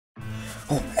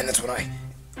Oh, and that's when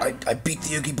I beat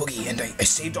the Oogie Boogie, and I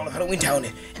saved all of Halloween Town,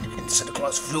 and Santa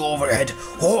Claus flew overhead.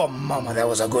 Oh, mama, that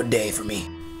was a good day for me.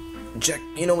 Jack,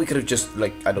 you know, we could have just,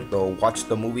 like, I don't know, watched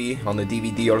the movie on the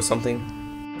DVD or something.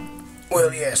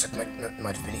 Well, yes, it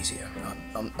might have been easier.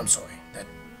 I'm sorry.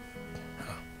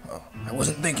 I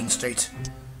wasn't thinking straight.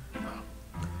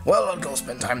 Well, I'll go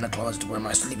spend time in the closet where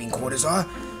my sleeping quarters are.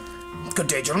 Good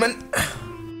day, gentlemen.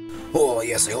 Oh,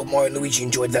 yes, I hope Mario and Luigi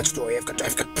enjoyed that story. I've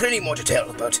got plenty more to tell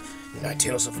about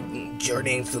tales of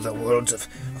journeying through the worlds of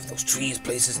those trees,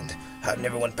 places, and how I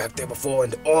never went back there before,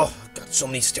 and oh, I've got so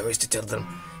many stories to tell them,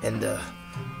 and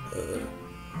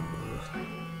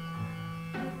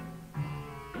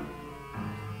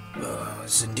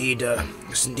it's indeed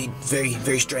very,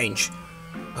 very strange.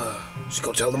 Should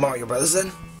go tell the Mario brothers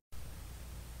then?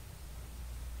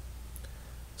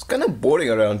 It's kind of boring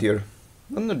around here.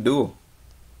 Nothing to do.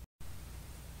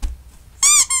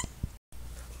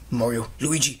 Mario,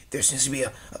 Luigi, there seems to be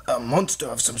a monster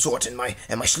of some sort in my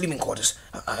sleeping quarters.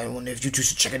 I wonder if you two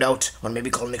should check it out, or maybe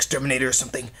call an exterminator or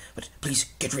something. But please,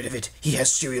 get rid of it. He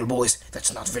has cereal, boys.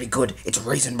 That's not very good. It's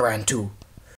Raisin Bran, too.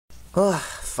 Oh,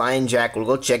 fine, Jack. We'll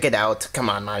go check it out. Come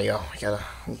on, Mario. I gotta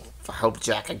help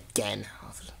Jack again.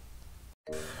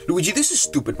 Luigi, this is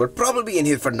stupid. We're probably in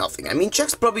here for nothing. I mean,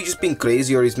 Jack's probably just being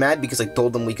crazy, or he's mad because I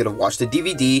told him we could have watched the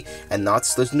DVD and not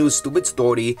listen to a stupid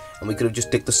story, and we could have just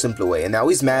taken the simple way. And now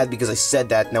he's mad because I said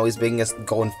that. Now he's making us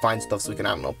go and find stuff so we can,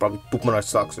 I don't know, probably poop on our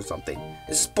socks or something.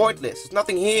 This is pointless. There's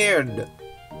nothing here.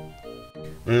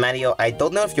 Mario, I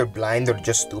don't know if you're blind or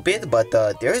just stupid, but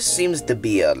there seems to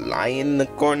be a lion in the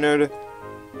corner,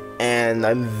 and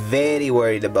I'm very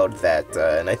worried about that,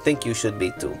 and I think you should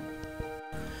be too.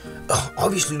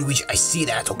 Obviously, Luigi, I see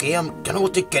that, okay? I'm gonna go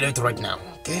take care of it right now,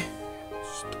 okay?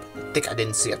 Stupid. I think I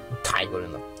didn't see a tiger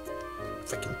in the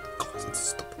freaking closet.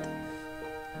 Stupid.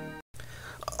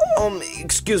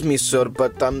 Excuse me, sir,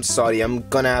 but I'm sorry. I'm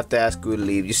gonna have to ask you to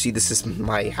leave. You see, this is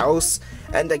my house,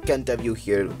 and I can't have you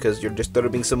here because you're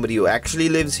disturbing somebody who actually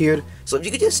lives here. So if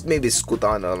you could just maybe scoot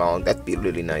on along, that'd be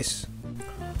really nice.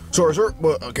 Sorry, sir,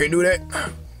 but I can't do that.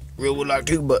 Real would like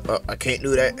to, but I can't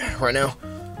do that right now.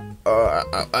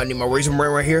 I need my Raisin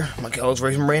Bran right here, my Kellogg's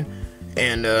Raisin Bran,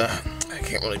 and I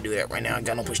can't really do that right now. I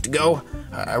got no place to go.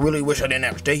 I really wish I didn't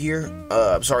have to stay here.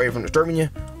 I'm sorry if I'm disturbing you,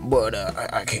 but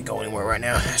I can't go anywhere right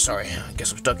now. Sorry, I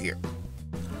guess I'm stuck here.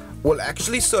 Well,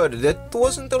 actually, sir, that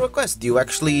wasn't a request. You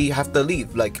actually have to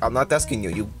leave. Like, I'm not asking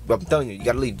you. I'm telling you, you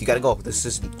gotta leave. You gotta go. This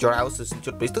is your house. This is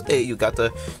your place to stay. You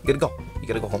gotta go. You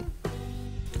gotta go home.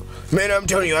 Man, I'm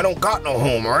telling you, I don't got no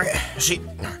home, alright? See,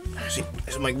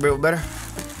 this will make me feel better.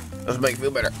 This will make me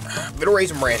feel better. Bit of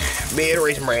Raisin Bran. Bit of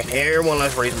Raisin Bran. Here, one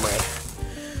less Raisin Bran.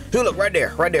 So look, right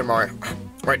there, Mario.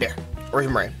 Right there,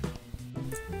 Raisin Bran.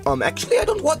 Actually, I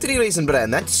don't want any Raisin Bran.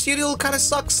 That cereal kind of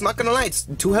sucks, not gonna lie. It's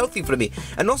too healthy for me.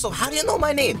 And also, how do you know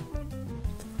my name?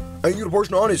 Ain't you the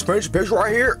person on this French picture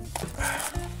right here?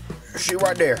 See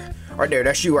right there. Right there,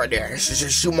 that's you right there. It's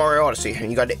just Super Mario Odyssey. And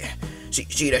you got that.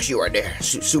 See, that's you right there.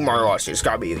 Super Mario Odyssey. It's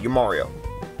gotta be you. You're Mario.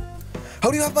 How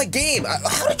do you have my game?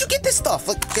 How did you get this stuff?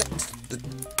 Like,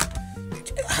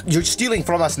 you're stealing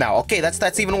from us now. Okay,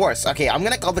 that's even worse. Okay, I'm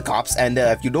gonna call the cops, and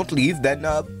if you don't leave, then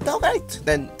alright.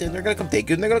 Then they're gonna come take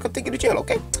you, and they're gonna come take you to jail.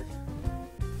 Okay.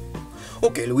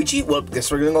 Okay, Luigi. Well,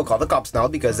 guess we're gonna go call the cops now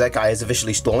because that guy has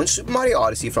officially stolen Super Mario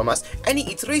Odyssey from us, and he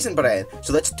eats Raisin Bran.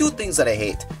 So that's two things that I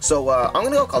hate. So I'm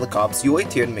gonna go call the cops. You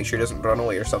wait here and make sure he doesn't run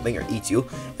away or something or eat you,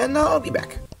 and I'll be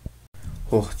back.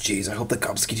 Oh, jeez. I hope the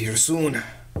cops get here soon.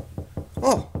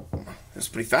 Oh, that's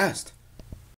pretty fast.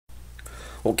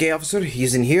 Okay, officer,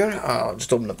 he's in here. I'll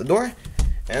just open up the door,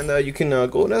 and you can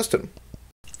go and ask him.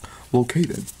 Okay,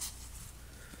 then.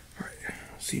 Alright,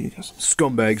 see, there's some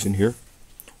scumbags in here.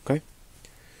 Okay?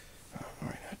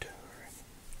 Alright.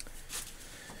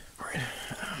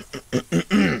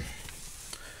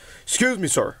 Excuse me,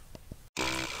 sir.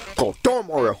 Oh, darn,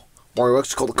 Mario. Mario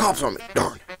actually called the cops on me.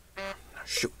 Darn.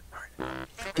 Shoot.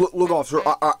 Look, officer,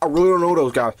 I really don't know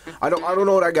those guys. I don't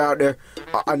know that guy out there.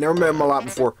 I never met him in my life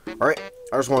before. Alright?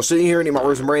 I just want to sit in here and eat my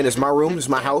Raisin Bran. This is my room. This is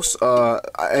my house.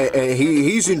 And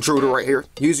he's the intruder right here.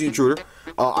 He's the intruder.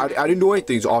 I didn't do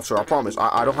anything, officer. I promise.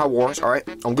 I don't have warrants. Alright?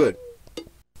 I'm good.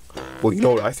 Well, you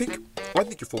know what I think? I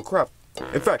think you're full of crap.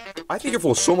 In fact, I think you're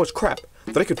full of so much crap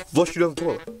that I could flush you down the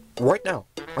toilet. Right now.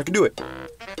 I could do it.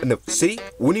 And the city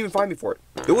wouldn't even find me for it.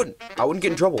 They wouldn't. I wouldn't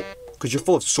get in trouble. Because you're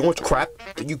full of so much crap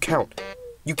that you count.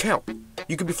 You count.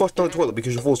 You could be flushed down the toilet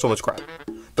because you're full of so much crap.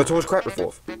 That's how much crap you're full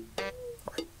of.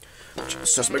 Alright.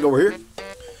 Suspect over here.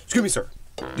 Excuse me, sir.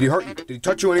 Did he hurt you? Did he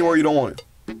touch you anywhere you don't want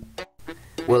to?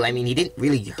 Well, I mean, he didn't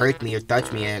really hurt me or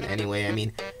touch me anyway. I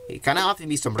mean, He kind of offered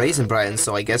me some Raisin Bran,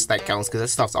 so I guess that counts because that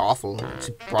stuff's awful. It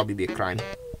should probably be a crime.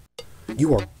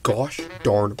 You are gosh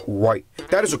darn right.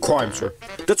 That is a crime, sir.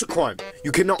 That's a crime.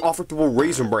 You cannot offer people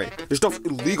Raisin Bran. This stuff's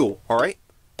illegal, alright?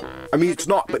 I mean, it's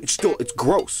not, but it's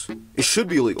gross. It should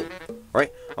be illegal,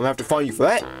 alright? I'm gonna have to fine you for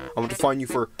that. I'm gonna have to fine you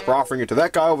for offering it to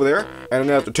that guy over there. And I'm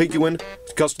gonna have to take you into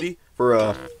custody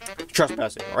for,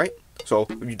 trespassing, alright? So,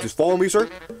 if you just follow me, sir,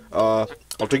 I'll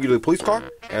take you to the police car,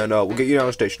 and, we'll get you down to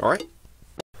the station, alright?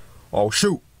 Oh,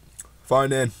 shoot.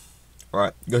 Fine, then.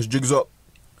 Alright, you guys jigs up.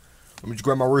 Let me just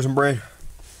grab my Raisin Bran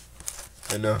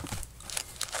and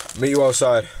meet you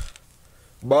outside.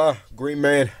 Bye, green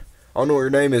man. I don't know what your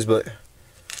name is, but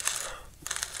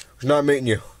it's not meeting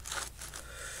you.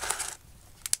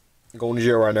 I'm going to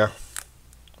jail right now.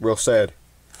 Real sad.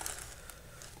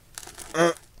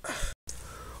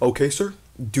 Okay, sir.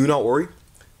 Do not worry.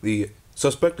 The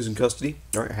suspect is in custody.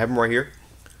 All right, I have him right here.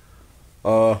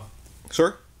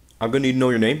 Sir, I'm gonna need to know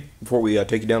your name before we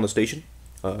take you down to the station.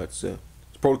 It's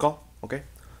protocol. Okay,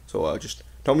 so just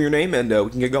tell me your name and we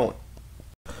can get going.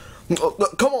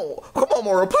 Come on,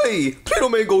 Mario, please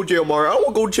don't make me go to jail, Mario. I don't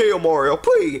want to go to jail, Mario,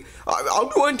 please. I'll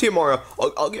do anything, Mario.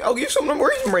 I'll give you some of them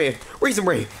Raisin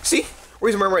Bran. See,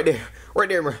 Raisin Bran right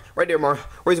there, Mario.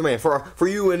 Raisin Bran for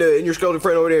you and your skeleton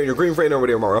friend over there and your green friend over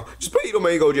there, Mario. Just please don't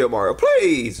make me go to jail, Mario,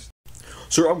 please.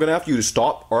 Sir, I'm gonna ask you to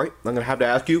stop. All right, I'm gonna have to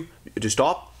ask you to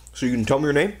stop so you can tell me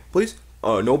your name, please.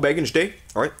 No begging to stay.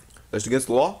 All right, that's against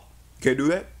the law. You can't do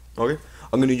that. Okay,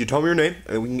 I'm gonna need you to tell me your name,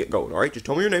 and then we can get going. All right, just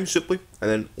tell me your name simply, and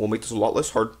then we'll make this a lot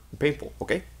less hard and painful.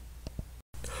 Okay?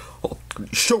 Oh,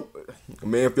 shoot,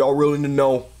 man! If y'all really need to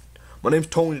know, my name's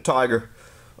Tony the Tiger,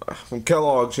 from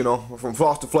Kellogg's. You know, from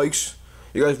Frosted Flakes.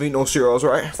 You guys eat no cereals,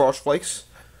 right? Frosted Flakes.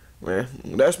 Man,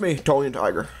 that's me, Tony the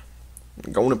Tiger.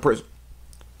 I'm going to prison.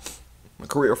 My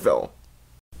career fell.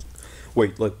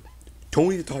 Wait, like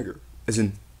Tony the Tiger, as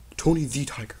in Tony the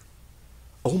Tiger.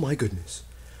 Oh my goodness.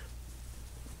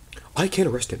 I can't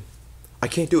arrest him. I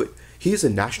can't do it. He is a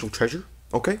national treasure,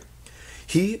 okay?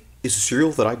 He is a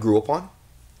cereal that I grew up on,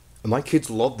 and my kids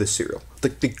love this cereal.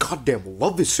 They goddamn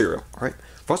love this cereal, alright?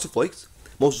 Frosted Flakes,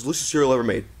 most delicious cereal ever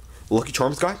made. The Lucky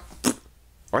Charms guy,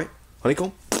 alright?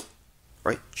 Honeycomb,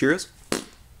 right? Cheerios,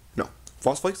 no.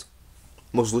 Frosted Flakes,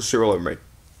 most delicious cereal ever made.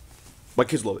 My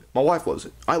kids love it. My wife loves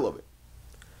it. I love it.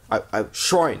 I have a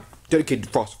shrine dedicated to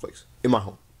Frosted Flakes in my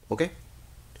home, okay?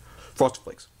 Frosted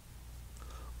Flakes.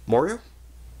 Mario,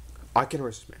 I can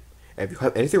arrest this man. And if you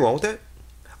have anything wrong with that,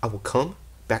 I will come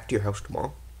back to your house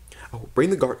tomorrow. I will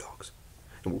bring the guard dogs,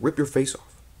 and we'll rip your face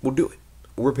off. We'll do it.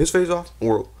 We'll rip his face off, and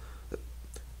we'll...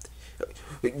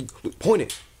 Point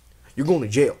it. You're going to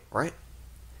jail, alright?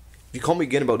 If you call me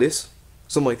again about this,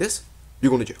 something like this,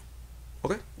 you're going to jail.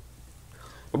 Okay?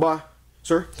 Bye-bye,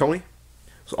 sir, Tony.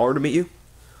 It's an honor to meet you.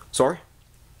 Sorry.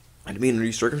 I didn't mean under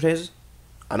these circumstances.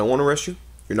 I don't want to arrest you.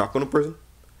 You're not going to prison.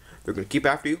 They're going to keep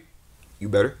after you. You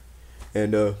better.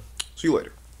 And, see you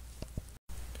later.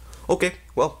 Okay,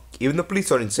 well, even the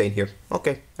police aren't insane here.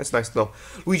 Okay, that's nice to know.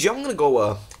 Luigi, I'm going to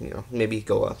go, maybe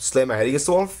go, slam my head against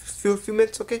the wall for a few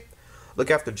minutes, okay?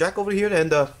 Look after Jack over here,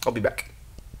 and, I'll be back.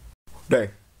 Dang.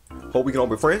 Hope we can all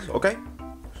be friends, okay?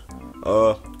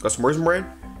 Got some Raisin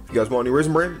Bran. If you guys want any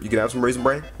Raisin Bran, you can have some Raisin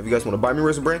Bran. If you guys want to buy me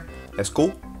Raisin Bran, that's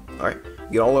cool. Alright,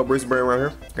 you get all that Raisin Bran around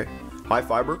here, okay? High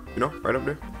fiber, you know, right up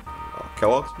there.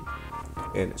 Kellogg's,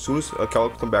 and as soon as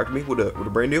Kellogg's come back to me with a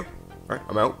brand deal, alright,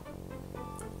 I'm out.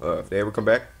 If they ever come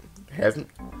back, hasn't,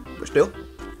 but still,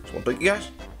 just want to thank you guys.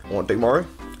 I want to thank Mario.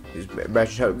 He's bashing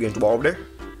his head against the wall over there.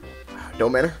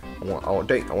 Don't matter. I want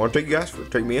to thank you guys for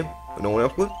taking me in, but no one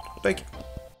else would. Thank you.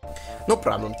 No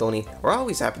problem, Tony. We're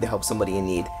always happy to help somebody in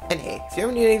need. And hey, if you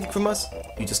ever need anything from us,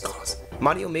 you just call us.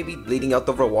 Mario may be bleeding out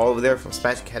over a wall over there from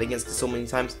smashing head against it so many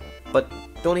times, but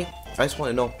Tony, I just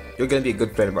want to know, you're going to be a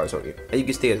good friend of ours, aren't you? And you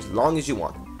can stay as long as you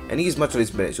want, and eat as much of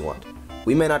this bread as you want.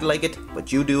 We may not like it,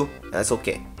 but you do, and that's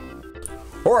okay.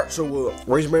 Alright, so,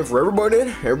 Raisin Bran for everybody then?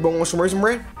 Everybody wants some Raisin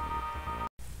Bran?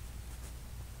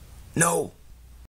 No.